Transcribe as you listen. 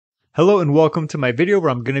Hello and welcome to my video where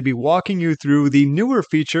I'm going to be walking you through the newer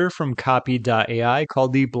feature from Copy.ai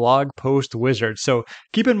called the Blog Post Wizard. So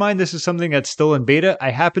keep in mind this is something that's still in beta.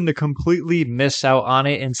 I happen to completely miss out on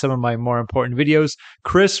it in some of my more important videos.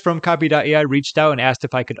 Chris from Copy.ai reached out and asked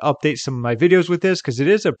if I could update some of my videos with this because it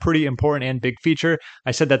is a pretty important and big feature.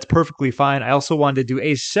 I said that's perfectly fine. I also wanted to do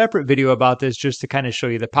a separate video about this just to kind of show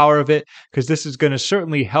you the power of it because this is going to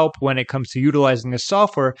certainly help when it comes to utilizing the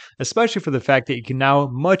software, especially for the fact that you can now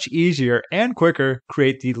much easier and quicker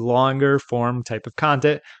create the longer form type of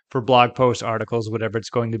content for blog posts, articles, whatever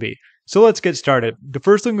it's going to be. So let's get started. The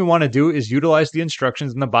first thing we want to do is utilize the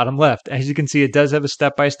instructions in the bottom left. As you can see, it does have a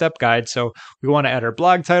step-by-step guide. So we want to add our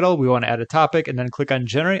blog title, we want to add a topic, and then click on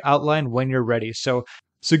Generate Outline when you're ready. So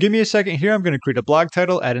give me a second here. I'm going to create a blog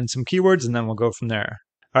title, add in some keywords, and then we'll go from there.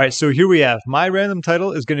 All right, so here we have my random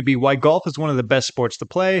title is going to be Why Golf is One of the Best Sports to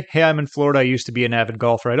Play. Hey, I'm in Florida. I used to be an avid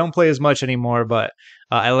golfer. I don't play as much anymore, but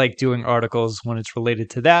I like doing articles when it's related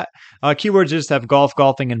to that. Keywords just have golf,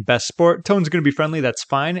 golfing, and best sport. Tone's going to be friendly. That's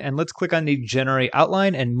fine. And let's click on the Generate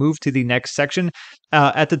Outline and move to the next section.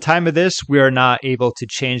 At the time of this, we are not able to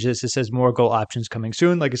change this. It says more goal options coming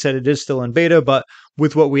soon. Like I said, it is still in beta, but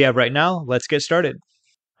with what we have right now, let's get started.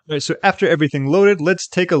 All right, so after everything loaded, let's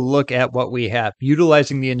take a look at what we have.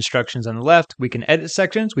 Utilizing the instructions on the left, we can edit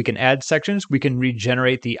sections, we can add sections, we can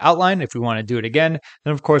regenerate the outline if we want to do it again.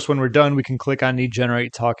 And of course, when we're done, we can click on the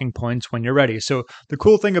generate talking points when you're ready. So the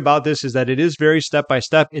cool thing about this is that it is very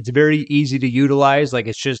step-by-step. It's very easy to utilize. Like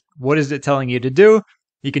it's just, what is it telling you to do?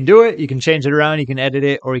 You can do it, you can change it around, you can edit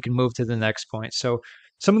it, or you can move to the next point. So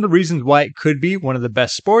some of the reasons why it could be one of the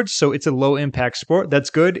best sports. So it's a low impact sport.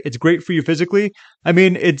 That's good. It's great for you physically. I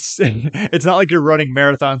mean, it's it's not like you're running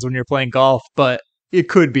marathons when you're playing golf, but it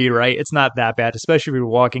could be, right? It's not that bad, especially if you're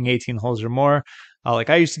walking 18 holes or more.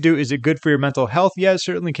 Like I used to do. Is it good for your mental health? Yeah, it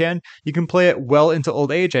certainly can. You can play it well into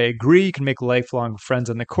old age. I agree. You can make lifelong friends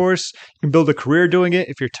on the course. You can build a career doing it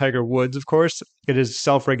if you're Tiger Woods, of course. It is a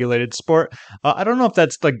self-regulated sport. I don't know if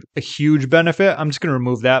that's like a huge benefit. I'm just going to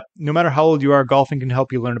remove that. No matter how old you are, golfing can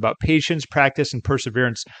help you learn about patience, practice, and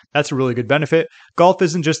perseverance. That's a really good benefit. Golf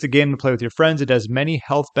isn't just a game to play with your friends. It has many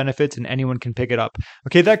health benefits and anyone can pick it up.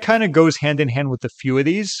 Okay, that kind of goes hand in hand with a few of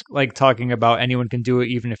these, like talking about anyone can do it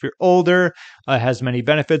even if you're older. Has many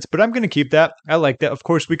benefits, but I'm going to keep that. I like that. Of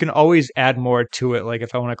course, we can always add more to it. Like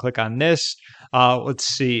if I want to click on this, let's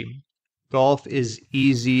see. Golf is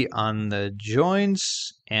easy on the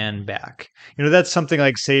joints and back. You know, that's something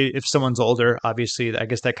like, say, if someone's older, obviously, I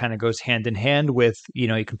guess that kind of goes hand in hand with, you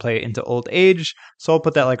know, you can play it into old age. So I'll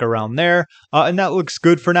put that like around there. And that looks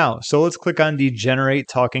good for now. So let's click on the Generate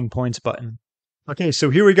Talking Points button. Okay, so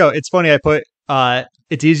here we go. It's funny, I put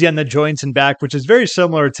it's easy on the joints and back, which is very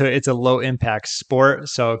similar to it's a low impact sport.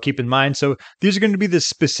 So keep in mind. So these are going to be the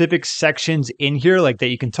specific sections in here like that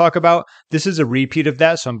you can talk about. This is a repeat of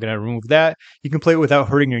that. So I'm going to remove that. You can play it without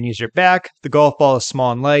hurting your knees or back. The golf ball is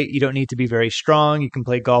small and light. You don't need to be very strong. You can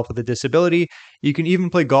play golf with a disability. You can even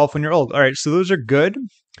play golf when you're old. All right. So those are good.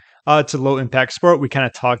 To low impact sport. We kind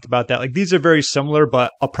of talked about that. Like these are very similar, but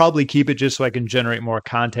I'll probably keep it just so I can generate more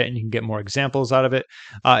content and you can get more examples out of it.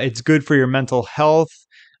 It's good for your mental health.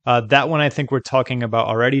 That one I think we're talking about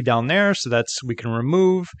already down there. So we can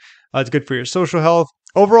remove. It's good for your social health.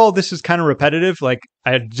 Overall, this is kind of repetitive. Like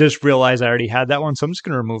I just realized I already had that one. So I'm just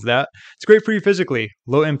going to remove that. It's great for you physically.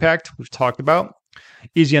 Low impact, we've talked about.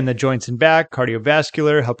 Easy on the joints and back,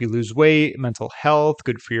 cardiovascular, help you lose weight, mental health,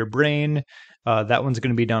 good for your brain. That one's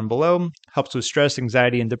going to be down below. Helps with stress,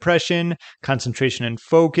 anxiety, and depression, concentration and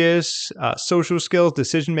focus, social skills,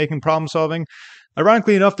 decision-making, problem solving.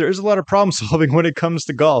 Ironically enough, there is a lot of problem solving when it comes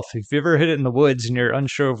to golf. If you ever hit it in the woods and you're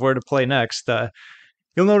unsure of where to play next,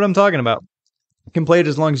 you'll know what I'm talking about. You can play it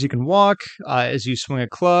as long as you can walk, as you swing a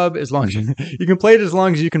club, as long as you can play it as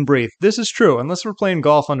long as you can breathe. This is true. Unless we're playing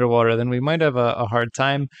golf underwater, then we might have a hard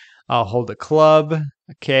time. Hold a club.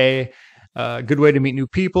 Okay. Good way to meet new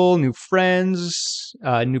people, new friends,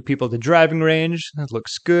 new people at the driving range. That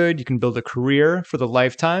looks good. You can build a career for the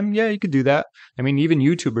lifetime. Yeah, you could do that. I mean, even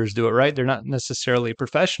YouTubers do it, right? They're not necessarily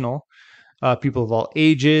professional. People of all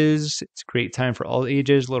ages. It's a great time for all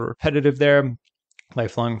ages. A little repetitive there.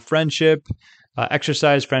 Lifelong friendship.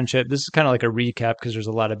 Exercise, friendship. This is kind of like a recap because there's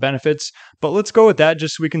a lot of benefits. But let's go with that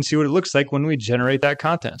just so we can see what it looks like when we generate that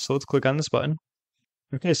content. So let's click on this button.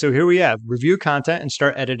 Okay, so here we have review content and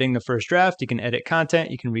start editing the first draft. You can edit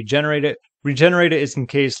content. You can regenerate it. Regenerate it is in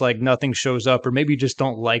case like nothing shows up or maybe you just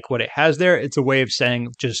don't like what it has there. It's a way of saying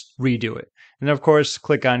just redo it. And of course,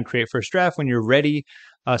 click on create first draft when you're ready.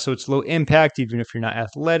 So it's low impact, even if you're not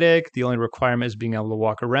athletic. The only requirement is being able to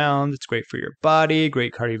walk around. It's great for your body,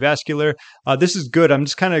 great cardiovascular. This is good. I'm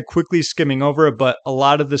just kind of quickly skimming over it, but a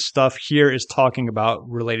lot of the stuff here is talking about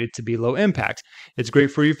related to be low impact. It's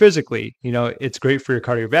great for you physically. It's great for your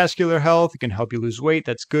cardiovascular health. It can help you lose weight.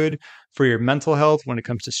 That's good for your mental health when it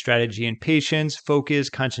comes to strategy and patience, focus,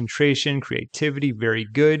 concentration, creativity. Very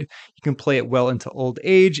good. You can play it well into old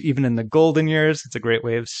age, even in the golden years. It's a great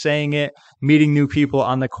way of saying it. Meeting new people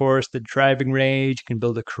on the course, the driving range. You can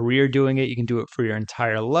build a career doing it. You can do it for your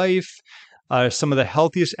entire life. Some of the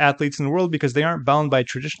healthiest athletes in the world because they aren't bound by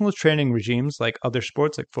traditional training regimes like other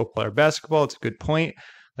sports like football or basketball. It's a good point.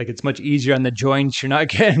 Like it's much easier on the joints. You're not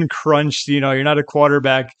getting crunched. You're not a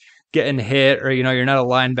quarterback getting hit, or you're not a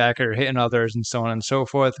linebacker hitting others, and so on and so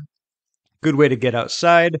forth. Good way to get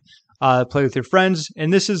outside, play with your friends.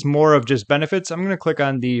 And this is more of just benefits. I'm going to click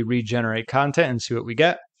on the regenerate content and see what we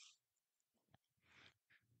get.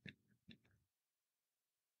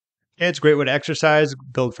 It's a great way to exercise,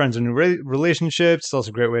 build friends and new relationships. It's also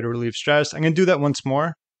a great way to relieve stress. I'm going to do that once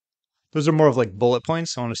more. Those are more of like bullet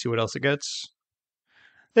points. I want to see what else it gets.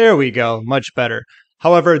 There we go. Much better.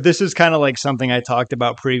 However, this is kind of like something I talked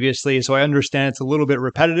about previously, so I understand it's a little bit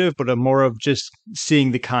repetitive, but I'm more of just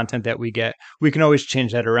seeing the content that we get. We can always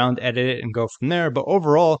change that around, edit it, and go from there. But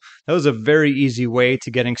overall, that was a very easy way to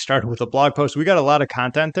getting started with a blog post. We got a lot of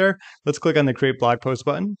content there. Let's click on the Create Blog Post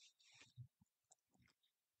button.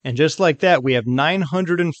 And just like that, we have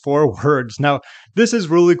 904 words. Now, this is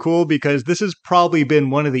really cool because this has probably been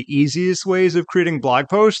one of the easiest ways of creating blog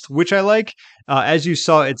posts, which I like. As you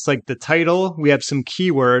saw, it's like the title, we have some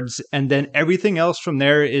keywords, and then everything else from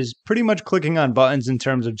there is pretty much clicking on buttons in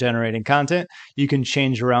terms of generating content. You can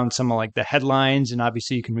change around some of like the headlines, and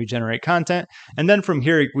obviously you can regenerate content. And then from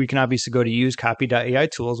here, we can obviously go to use Copy.ai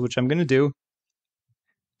tools, which I'm going to do.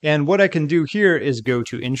 And what I can do here is go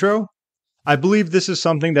to intro. I believe this is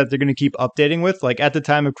something that they're going to keep updating with. Like at the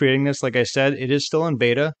time of creating this, like I said, it is still in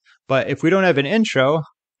beta. But if we don't have an intro,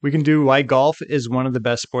 we can do why golf is one of the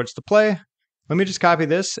best sports to play. Let me just copy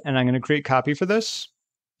this, and I'm going to create copy for this.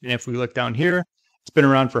 And if we look down here, it's been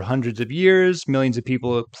around for hundreds of years. Millions of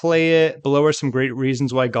people play it. Below are some great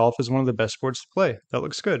reasons why golf is one of the best sports to play. That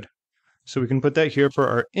looks good. So we can put that here for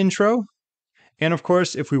our intro. And of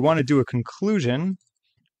course, if we want to do a conclusion,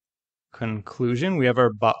 we have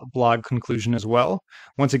our blog conclusion as well.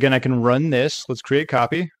 Once again, I can run this. Let's create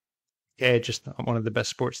copy. Okay, just one of the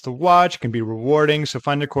best sports to watch. It can be rewarding. So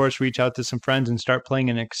find a course, reach out to some friends, and start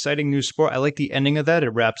playing an exciting new sport. I like the ending of that.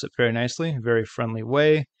 It wraps up very nicely. Very friendly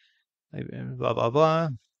way. Blah, blah, blah.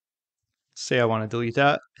 Say I want to delete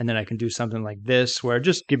that. And then I can do something like this, where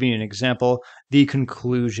just giving you an example, the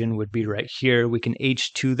conclusion would be right here. We can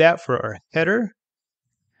H2 that for our header.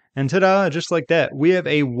 And ta-da, just like that, we have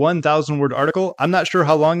a 1,000 word article. I'm not sure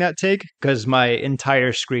how long that take because my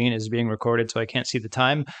entire screen is being recorded, so I can't see the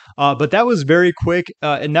time. But that was very quick,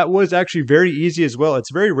 and that was actually very easy as well.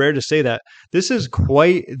 It's very rare to say that. This is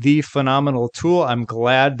quite the phenomenal tool. I'm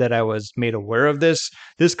glad that I was made aware of this.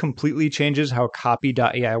 This completely changes how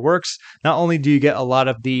Copy.ai works. Not only do you get a lot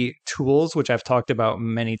of the tools, which I've talked about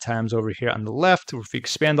many times over here on the left, if we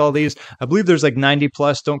expand all these, I believe there's like 90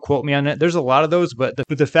 plus, don't quote me on it. There's a lot of those, but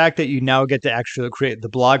the fact that you now get to actually create the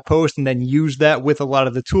blog post and then use that with a lot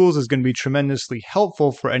of the tools is going to be tremendously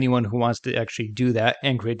helpful for anyone who wants to actually do that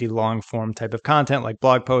and create the long form type of content like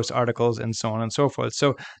blog posts, articles, and so on and so forth.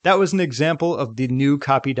 So that was an example of the new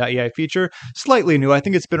Copy.ai feature. Slightly new. I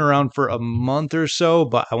think it's been around for a month or so,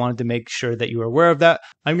 but I wanted to make sure that you were aware of that.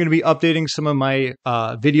 I'm going to be updating some of my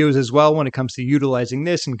videos as well when it comes to utilizing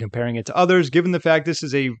this and comparing it to others, given the fact this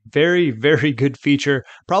is a very, very good feature,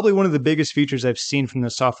 probably one of the biggest features I've seen from the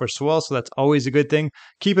software as well, so that's always a good thing.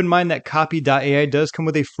 Keep in mind that Copy.ai does come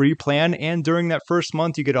with a free plan, and during that first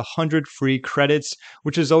month you get 100 free credits,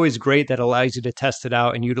 which is always great. That allows you to test it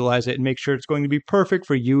out and utilize it and make sure it's going to be perfect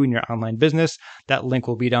for you and your online business. That link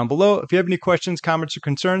will be down below. If you have any questions, comments, or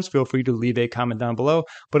concerns, feel free to leave a comment down below.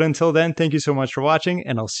 But until then, thank you so much for watching,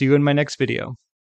 and I'll see you in my next video.